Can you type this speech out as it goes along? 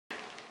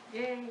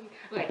Yay.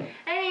 Okay.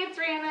 Hey, it's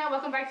Rihanna.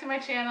 Welcome back to my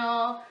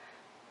channel.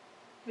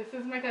 This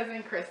is my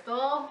cousin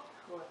Crystal.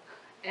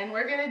 And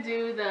we're going to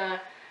do the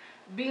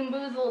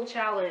Boozled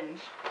challenge.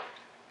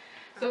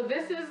 So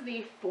this is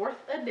the 4th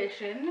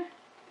edition.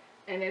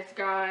 And it's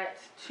got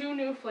 2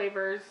 new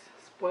flavors,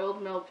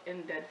 spoiled milk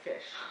and dead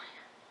fish.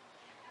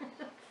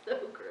 That's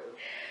so gross.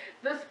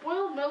 The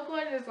spoiled milk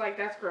one is like,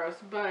 that's gross.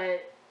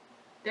 But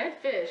dead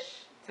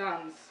fish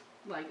sounds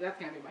like that's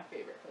going to be my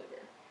favorite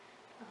flavor.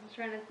 I was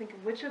trying to think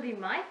of which would be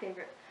my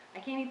favorite. I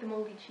can't eat the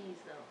moldy cheese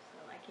though, so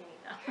I can't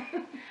eat that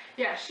one.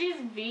 Yeah, she's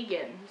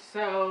vegan,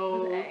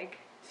 so with egg.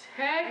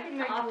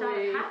 Technically, I opt out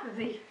of half of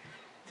these.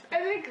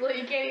 Technically,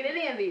 you can't eat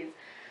any of these.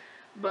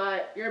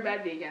 But you're a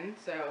bad vegan,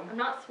 so. I'm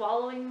not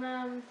swallowing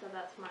them, so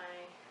that's my.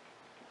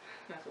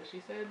 That's what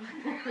she said.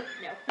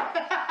 No.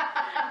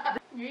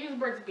 You use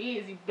Burt's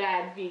Bees, you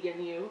bad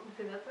vegan, you.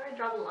 See, that's where I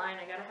draw the line.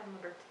 I gotta have my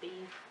Burt's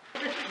Bees.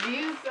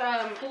 These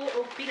full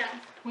oat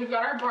peanuts. We've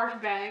got our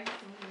barf bags.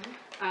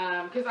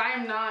 Because I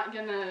am not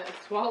gonna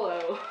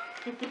swallow.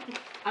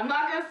 I'm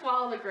not gonna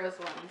swallow the gross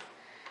ones.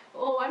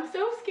 Oh, I'm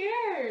so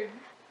scared.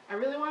 I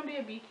really want to be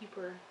a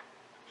beekeeper.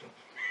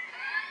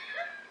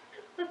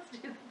 Let's do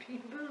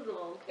the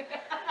Boozled.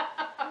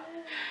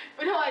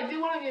 But no, I do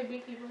want to be a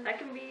beekeeper. That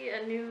can be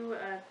a new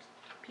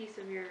piece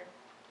of your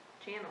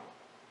channel.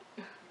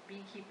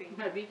 Beekeeping.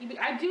 My beekeeping.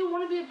 I do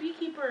want to be a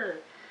beekeeper.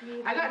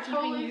 I got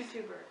totally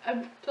YouTuber.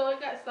 I totally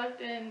got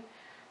sucked in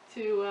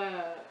to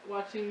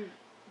watching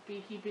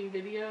beekeeping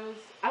videos.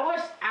 I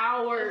watched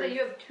hours. So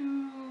you have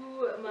too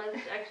much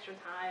extra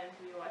time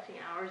to be watching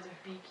hours of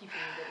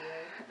beekeeping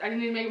videos. I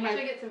need to make You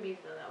should get some bees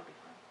though. That would be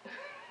fun.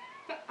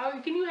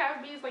 Oh, can you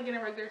have bees like in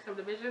a regular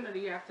subdivision, or do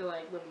you have to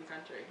like live in the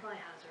country? Probably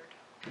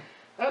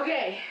hazard.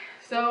 Okay,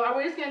 so are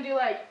we just gonna do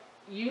like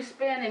you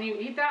spin and you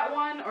eat that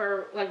one,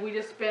 or like we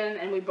just spin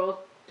and we both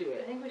do I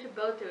it? think we should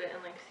both do it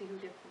and like see who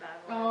gets the bad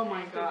one. Oh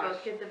my gosh. We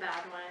both get the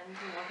bad ones,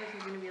 and one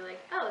person's gonna be like,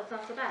 "Oh, it's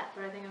not so bad,"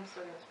 but I think I'm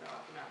still gonna spin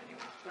off them out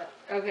anyways. But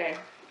okay,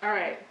 all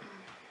right,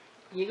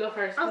 you go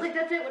first. I was like,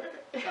 "That's it." What is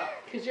it? Oh,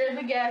 because you're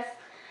the guest.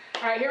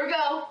 All right, here we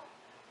go.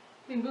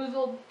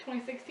 Boozled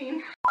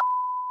 2016.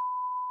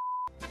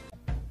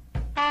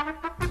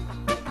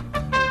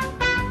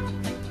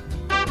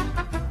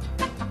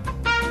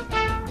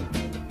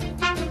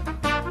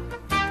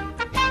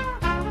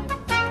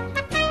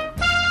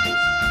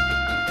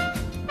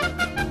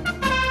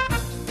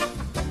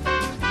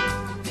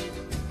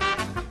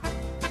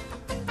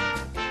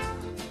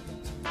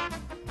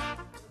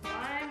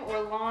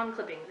 Lawn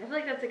clippings. I feel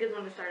like that's a good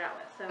one to start out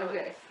with. So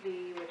okay. It's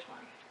the which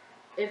one?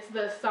 It's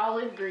the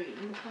solid green.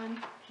 This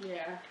one?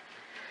 Yeah.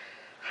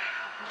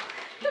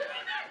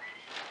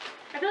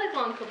 I feel like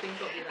lawn clippings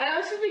will be that. I know,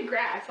 it's just be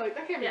grass. Like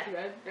that can't be too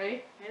bad,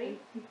 right? Ready?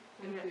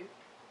 Okay.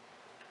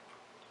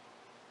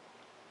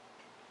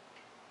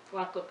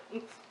 Lawn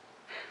clippings.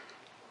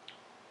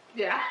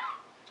 Yeah.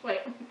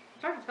 Wait.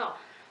 It's hard to tell.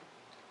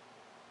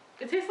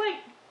 It tastes like.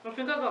 I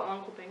think I've got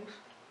lawn clippings.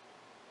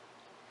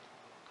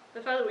 The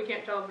fact that we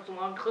can't tell if it's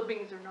lawn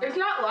clippings or not. It's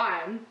not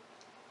lime.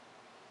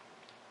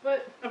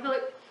 But I feel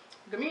like,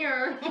 come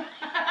here.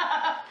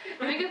 I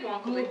think it's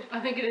lawn clippings. I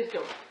think it is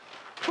too.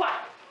 What?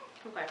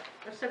 Okay,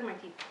 let's check my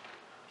teeth.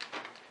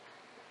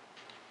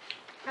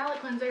 Palate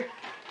cleanser. It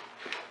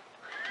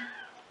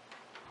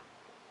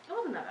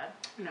wasn't that bad.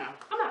 No.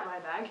 I'm not my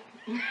bag.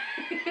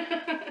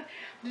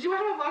 Did you watch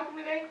my vlog from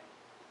today?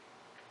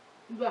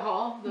 The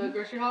haul, the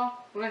grocery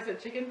haul, when I said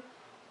chicken?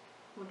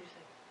 What did you say?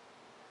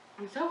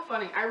 I'm so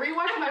funny. I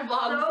rewatch my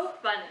vlogs. So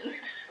funny.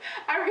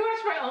 I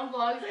rewatch my own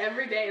vlogs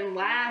every day and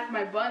laugh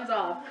my buns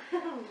off.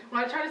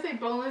 When I try to say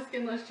boneless,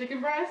 skinless chicken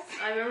breast.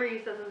 I remember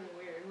you said something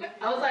weird.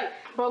 I was like,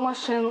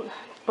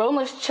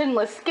 boneless,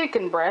 chinless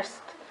chicken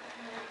breast.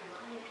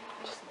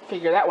 Just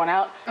figure that one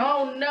out.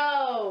 Oh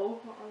no!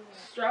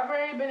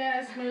 Strawberry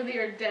banana smoothie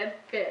or dead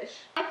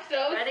fish. I'm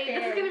so Ready?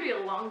 scared. This is gonna be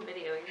a long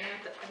video. You're gonna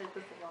have to edit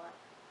this a lot.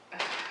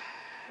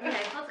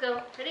 Okay, let's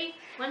go. Ready?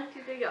 1,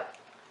 2, 3, go.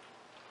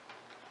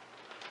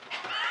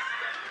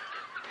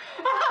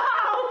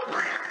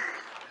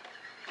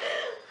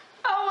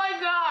 Oh my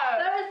god!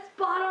 That is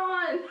spot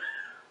on!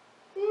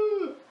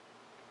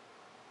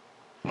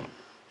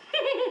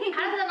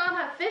 How does that not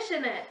have fish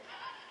in it?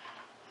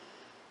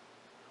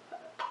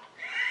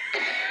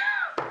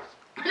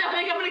 I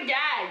think I'm gonna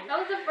gag. That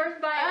was the first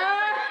bite.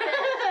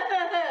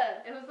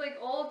 It was like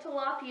old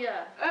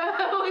tilapia.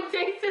 Oh, it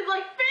tasted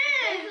like fish!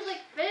 It tasted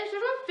like fish?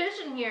 There's no fish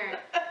in here.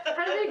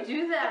 How do they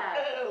do that?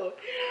 Oh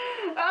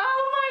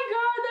my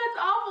god, that's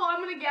awful. I'm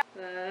gonna gag.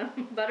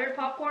 Buttered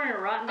popcorn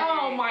and rotten egg.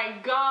 Oh my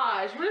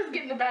gosh. We're just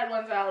getting the bad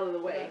ones out of the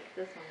way.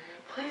 This one.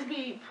 Please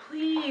be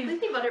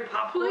buttered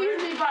popcorn.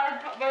 Please be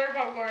buttered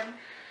popcorn.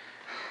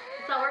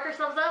 Let's not work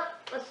ourselves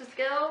up. Let's just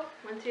go.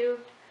 1, 2,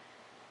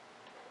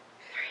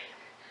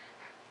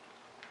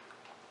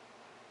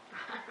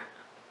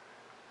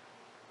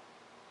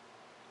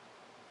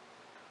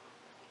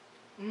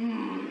 3.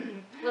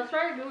 Let's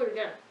try to do it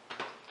again.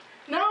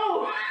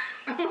 No!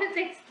 I want to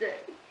taste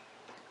it.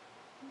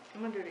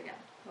 I'm gonna do it again.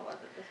 What was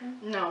it? This one?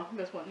 No,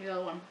 this one. The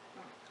other one.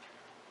 Oh.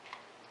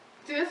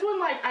 See, this one,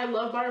 like, I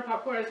love butter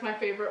popcorn. It's my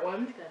favorite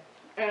one. It's good.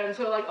 And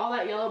so, like, all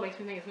that yellow makes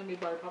me think it's gonna be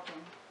butter popcorn.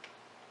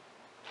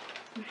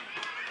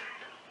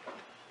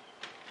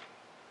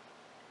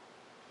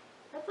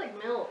 That's like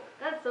milk.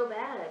 That's so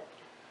bad.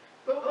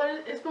 But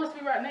it's supposed to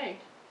be rotten egg.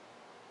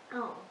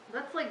 Oh,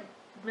 that's like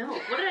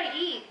milk. What did I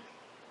eat?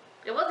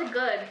 It wasn't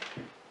good.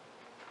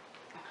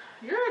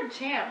 You're a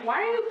champ.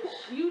 Why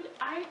are you?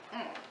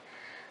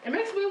 It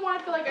makes me want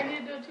to feel like I need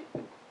to do it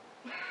too.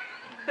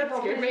 That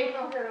scared me.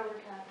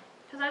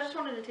 Because I just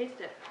wanted to taste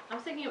it. I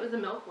was thinking it was the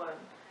milk one.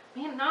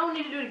 Man, now I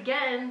need to do it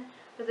again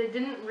because I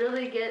didn't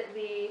really get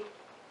the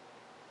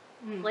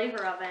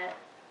flavor of it.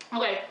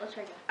 Okay, Let's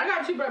try again. I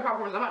got 2 bread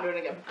popcorns. I'm not doing it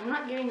again. I'm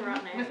not getting a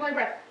rotten egg. Miss my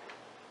breath.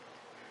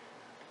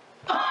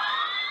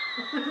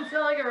 Does it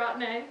smell like a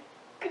rotten egg?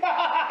 God,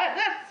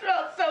 that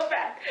smells so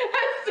bad.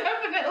 That's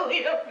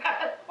definitely a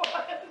bad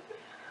one.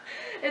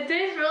 It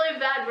tastes really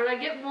bad, but I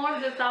get more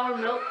of the sour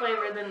milk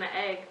flavor than the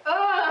egg.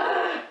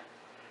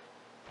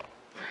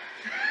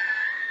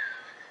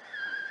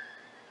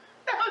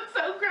 That was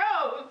so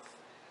gross.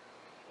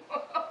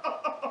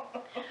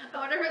 I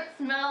wonder if it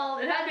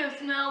smelled. It had to have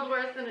smelled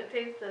worse than it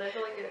tasted. I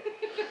feel like it.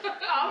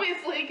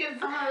 Obviously, because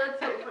that's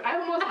so funny. I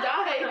almost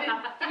died.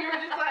 And you were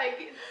just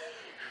like,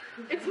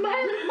 it's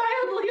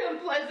mildly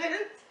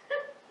unpleasant.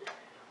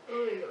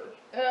 Oh my gosh.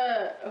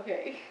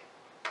 Okay.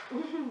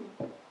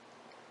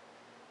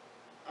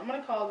 I'm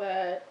gonna call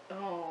that,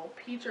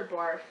 peach or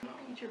barf.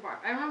 Peach or barf.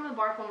 I remember the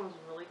barf one was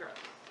really gross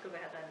because I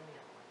had that in the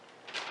other one.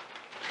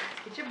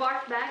 Let's get your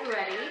barf bag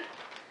ready.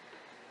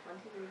 1,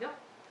 2, 3, go.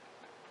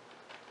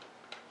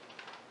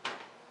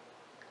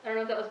 I don't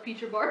know if that was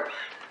peach or barf.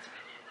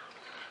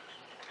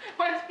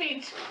 What's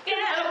peach? Yeah,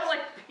 I don't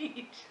like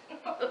peach.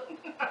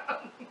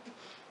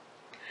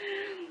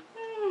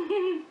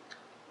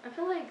 I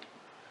feel like...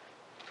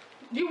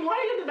 You want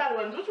to get the bad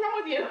ones. What's wrong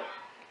with you?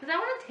 Because I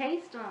want to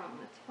taste them.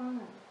 It's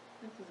fun.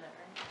 This is it,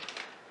 right?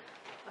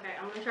 Okay,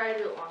 I'm going to try to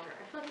do it longer.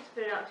 I feel like I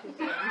spit it out too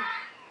soon.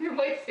 You're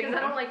wasting Because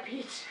I don't like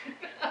peach.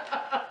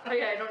 Oh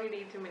yeah, I don't need to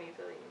eat too many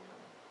so that you know.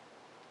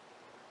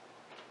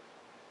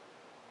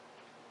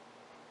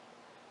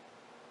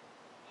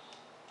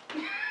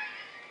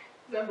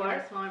 Is that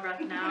barf? I smell my breath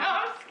now. No,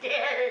 I'm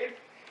scared.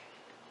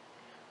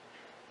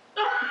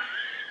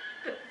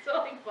 Does it smell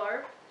like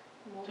barf?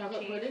 Moldy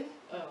Chocolate cheese. pudding?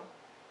 Oh.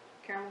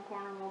 Caramel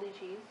corn or moldy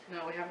cheese?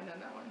 No, we haven't done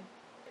that one.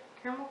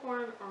 Caramel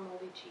corn or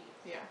moldy cheese?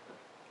 Yeah.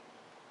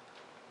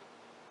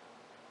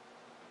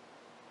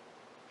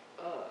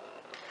 I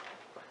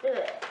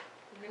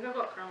think I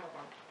got caramel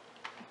corn.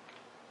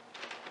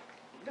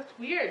 That's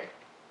weird.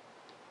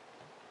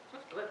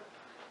 That's good.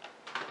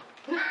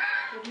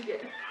 What'd you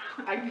get?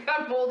 I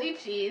got moldy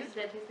cheese. Does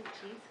that taste like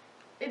cheese?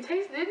 It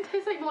didn't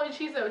taste like moldy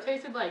cheese though. It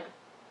tasted like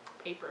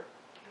paper.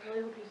 I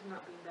really hope it's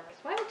not being bad.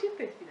 Why would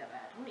toothpaste be that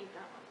bad? I don't eat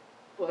that one.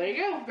 Well, there you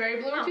go.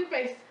 Berry blue or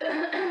toothpaste. How do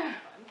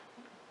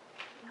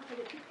I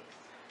get toothpaste?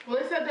 Well,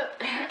 they said that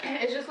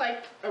it's just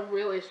like a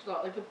really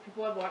strong. Like the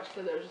people I've watched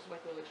said that it was just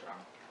like really strong.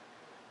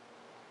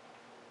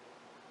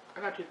 I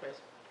got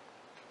toothpaste.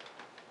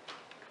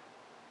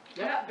 I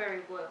got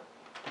berry blue.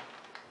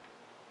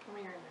 How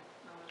many are in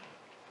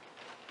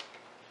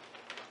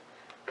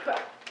there?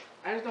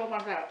 I just don't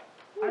want that.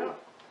 Ooh. I don't.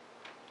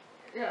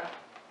 Yeah.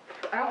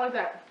 I don't like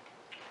that.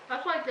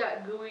 That's like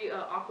that gooey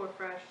Aqua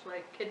Fresh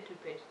like kid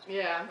toothpaste.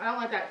 Yeah, I don't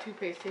like that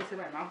toothpaste taste in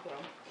my mouth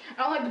though.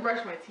 I don't like to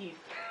brush my teeth.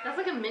 That's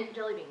like a mint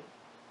jelly bean.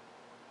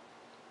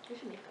 You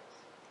should make those.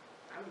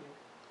 I would make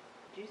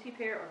juicy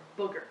pear or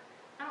booger.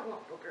 I don't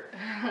want booger.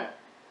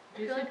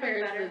 Juicy like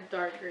pear I'm is the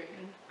dark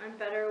green. I'm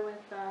better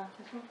with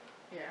this one.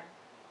 Yeah.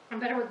 I'm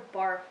better with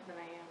barf than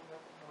I am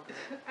with booger.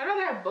 I'd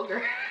rather have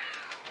booger.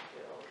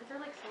 Because they're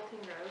like salty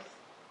and gross.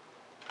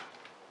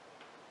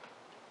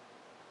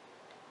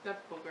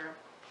 That's booger.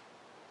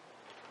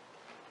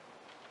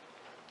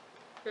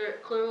 Did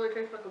it clearly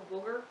taste like a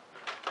booger?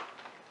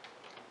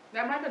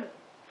 That might have been.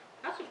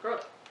 That's just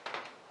gross.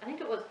 I think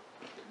it was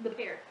the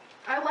pear.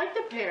 I like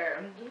the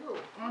pear. Ew.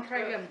 I'll try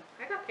again.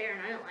 I got pear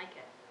and I don't like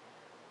it.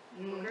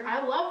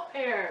 I love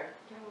pear.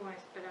 Yeah, when I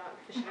spit out,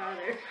 fish it out of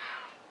there.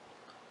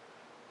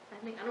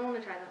 I don't want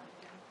to try that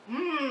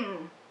one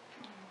again.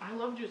 I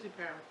love juicy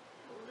pear.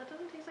 Well, that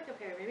doesn't taste like a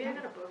pear. Maybe I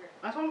got a booger.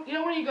 That's when, you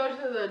know when you go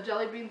to the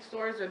jelly bean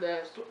stores or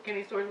the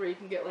candy stores where you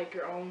can get like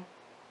your own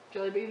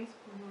jelly beans?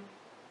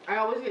 I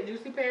always get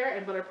juicy pear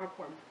and butter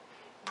popcorn.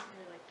 I don't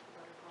really like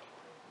butter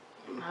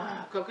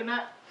popcorn.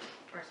 Coconut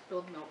or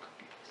spilled milk?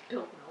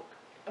 Spilled milk.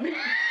 I mean,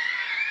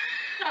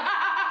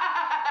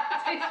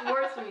 It tastes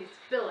worse when you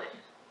spill it.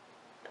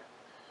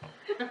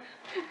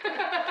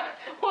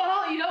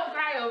 well, you don't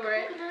cry over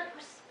it. Coconut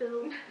or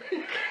spilled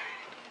milk.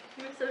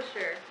 I'm so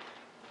sure.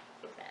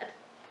 So sad.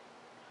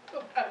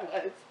 Oh, that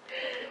was.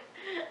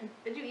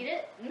 Did you eat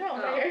it? No,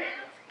 Oh. right here.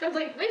 I was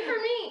like, Wait for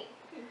me.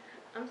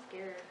 I'm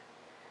scared.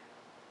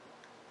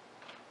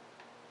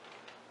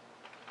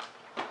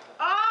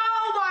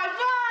 oh my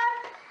god!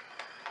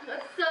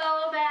 That's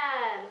so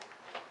bad.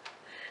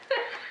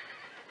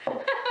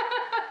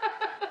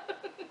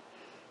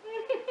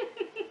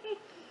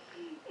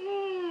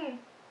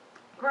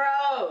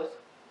 Gross.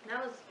 That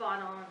was spot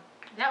on.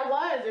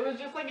 was. It was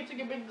just like it took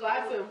a big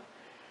glass of,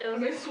 a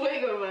big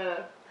swig of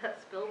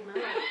that spilled milk.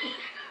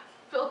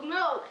 spilled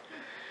milk.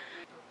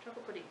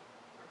 Chocolate pudding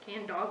or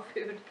canned dog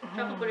food.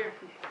 Chocolate pudding or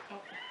poop.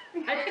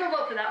 I'd still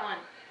vote for that one.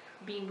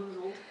 Bean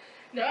Boozled.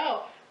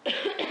 No.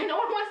 No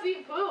one wants to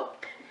eat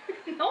poop.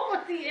 No one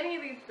wants to eat any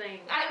of these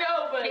things. I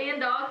know, but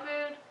Canned dog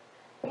food?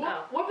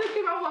 what if they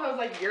came out one that was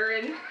like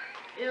urine?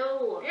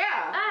 Ew.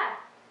 Yeah. Ah!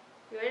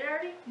 You ate it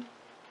already?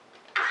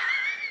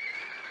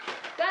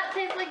 That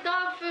tastes like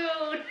dog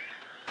food!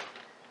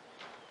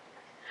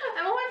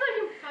 I'm always like,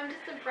 I'm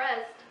just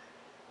impressed.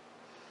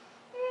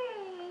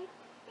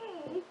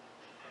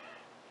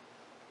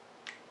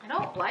 I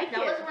don't like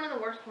That it. was one of the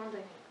worst ones,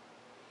 I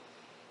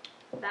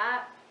think.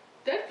 That.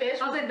 Dead fish.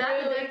 I was like,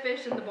 that's really... a dead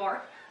fish in the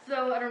bar.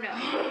 So, I don't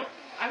know.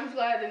 I'm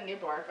glad I didn't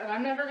get barf, and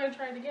I'm never going to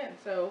try it again,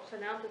 so. So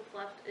now what's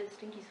left is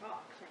stinky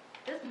socks.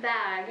 This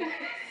bag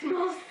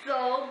smells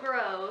so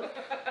gross.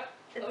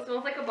 It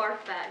smells like a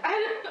barf bag. I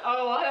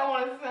don't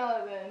want to smell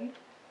it then.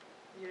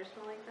 Yours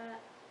smell like that?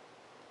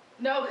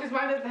 No, because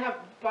mine doesn't have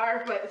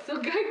barf, but it's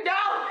still good.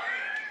 No!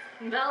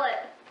 Smell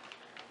it.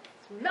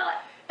 Smell it.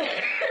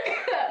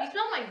 You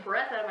smell my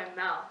breath out of my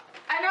mouth.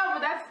 I know,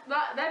 but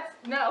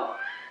no.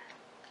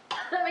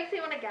 That makes me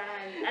want to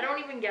gag. I don't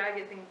even gag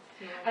at things.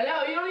 I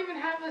know, you don't even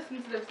have a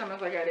sensitive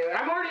stomach like I do.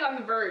 I'm already on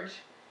the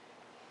verge.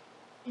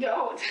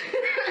 No.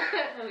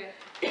 Okay.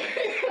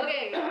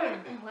 Okay.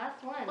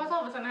 Last one. Plus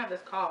all of a sudden I have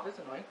this cough. It's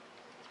annoying.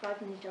 It's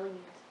from these jelly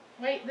beans.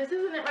 Wait, this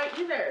isn't it right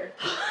either.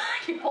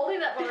 Keep holding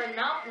that for my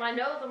mouth, my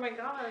nose. Oh my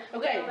god.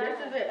 Okay, So this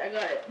is it. I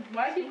got it.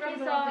 Why do you keep rubbing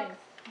the wrong things?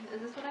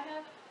 Is this what I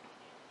have?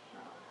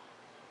 No.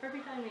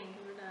 Perfect timing.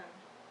 We're done.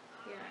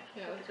 Yeah.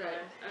 Yeah, that's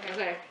right.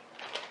 Okay.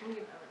 Let me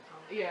give that a Tom.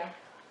 Yeah.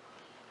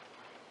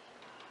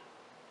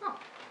 Oh.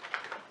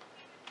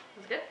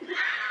 That's good.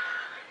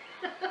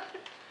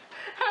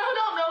 I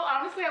don't know.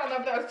 Honestly, I don't know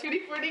if that was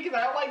Tutti Frutti because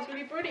I don't like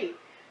Tutti Frutti.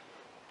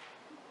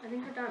 I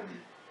think we're done.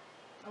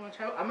 I'm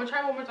gonna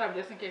try one more time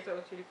just in case that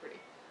was Tutti Frutti.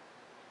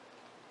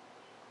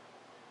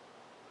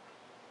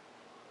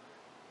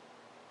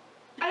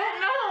 I don't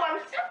know.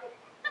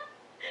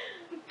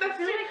 I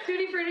feel like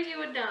Tutti Frutti you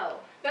would know.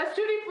 That's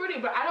Tutti Frutti,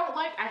 but I don't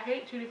like. I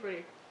hate Tutti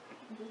Frutti.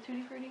 Is this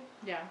Tutti Frutti?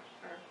 Yeah.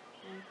 Or,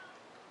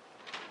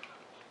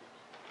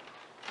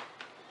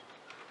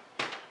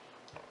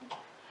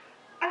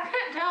 I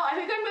can't tell. I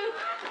think I'm gonna.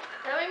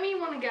 That made me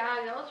want to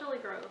gag. That was really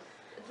gross.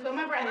 So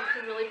my breath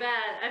is really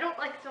bad. I don't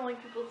like smelling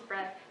people's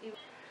breath.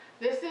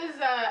 This is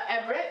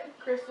Everett,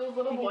 Crystal's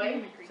little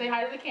boy. Say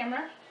hi to the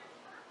camera.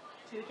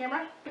 See the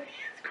camera?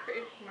 It's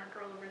great.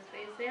 Marker all over his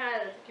face. Say hi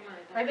to the camera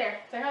right there.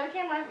 Say hi to the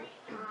camera.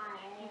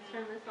 Let's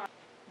turn this on.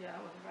 Yeah,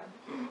 that wasn't bad.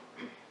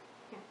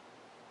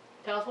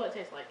 Tell us what it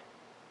tastes like.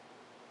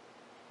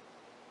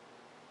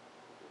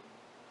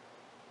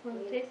 What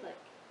does it taste like?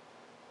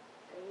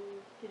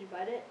 Did you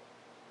bite it?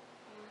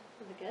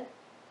 Was it good?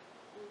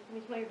 Let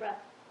me smell your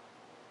breath.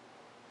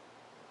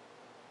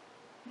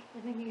 I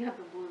think you got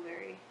the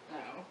blueberry.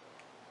 No.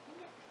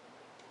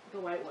 The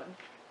white one.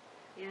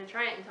 You're gonna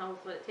try it and tell us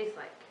what it tastes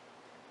like.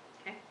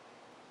 Okay?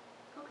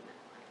 Coconut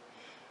wine.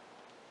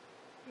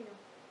 Here you go.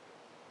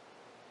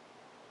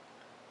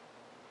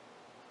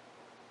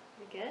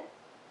 You good?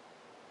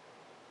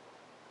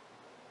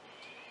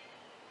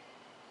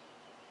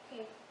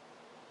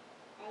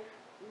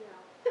 No.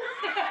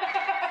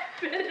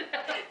 Spit it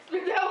out.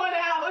 Spit that one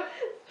out.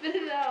 Spit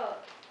it out.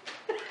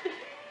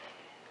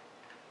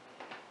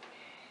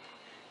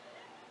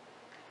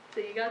 So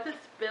you got the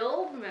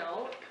spilled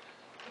milk.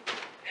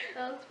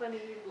 That was funny.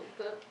 You looked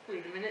up.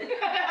 Wait a minute.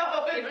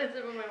 Give it a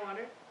sip of my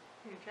water.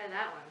 I'm gonna try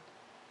that one.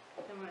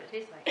 Tell me what it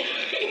tastes like.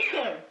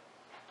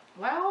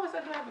 Why all of a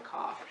sudden do I have a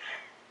cough?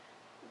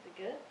 Is it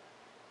good?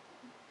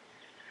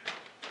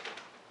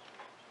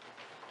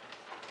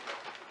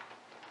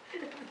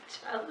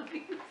 Child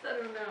abuse? I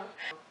don't know.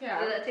 Yeah.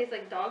 Does that taste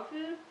like dog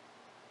food?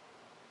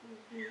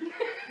 It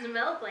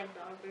smells like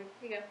dog food.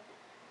 Here you go.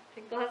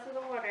 Take glasses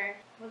of water.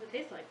 What does it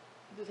taste like?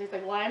 Does it taste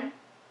like lime?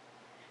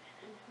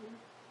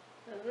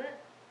 Does it?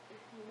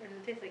 Or does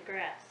it taste like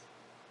grass?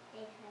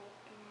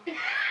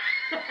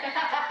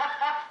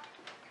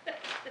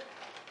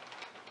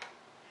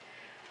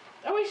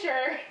 Are we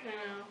sure? I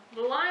don't know.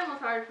 The lime was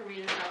hard for me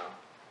to tell.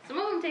 Some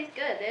of them taste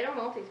good. They don't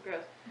all taste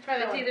gross. Try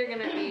that It's one. either going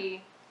to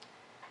be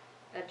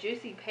a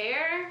juicy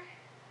pear.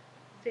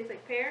 Tastes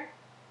like pear.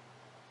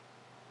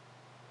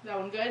 That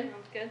one good?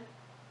 Sounds good.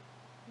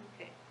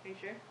 Okay, are you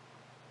sure?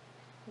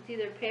 It's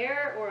either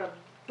pear or a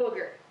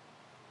booger.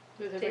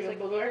 Does it Tastes taste like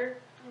a booger?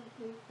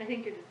 I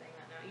think you're just saying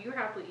that now. You were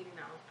happily eating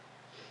that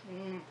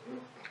one.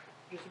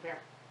 Juicy pear.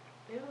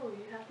 Ew,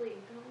 you happily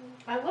eat that one?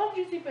 I love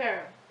juicy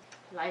pear.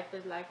 Life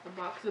is like the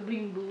box of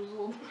Bean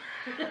Boozled.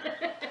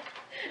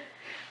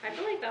 I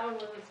feel like that one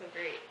wasn't so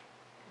great. It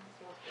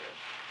smells good.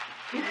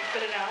 Did you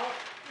spit it out?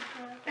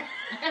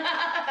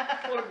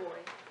 Poor boy.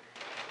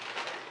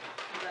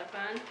 Was that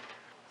fun?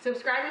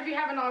 Subscribe if you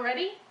haven't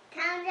already.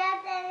 Thumbs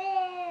up the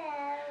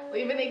video.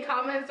 Leave any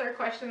comments or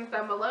questions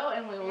down below,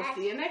 and we will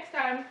see you next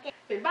time.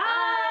 Goodbye.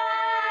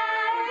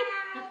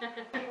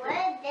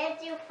 Where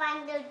did you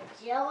find the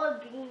jelly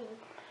bean?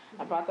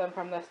 I brought them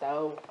from the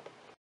stove.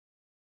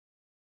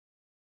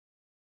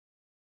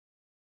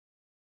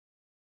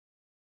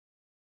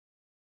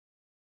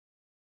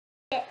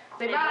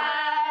 Say bye.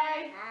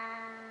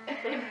 Bye.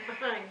 Say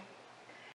bye.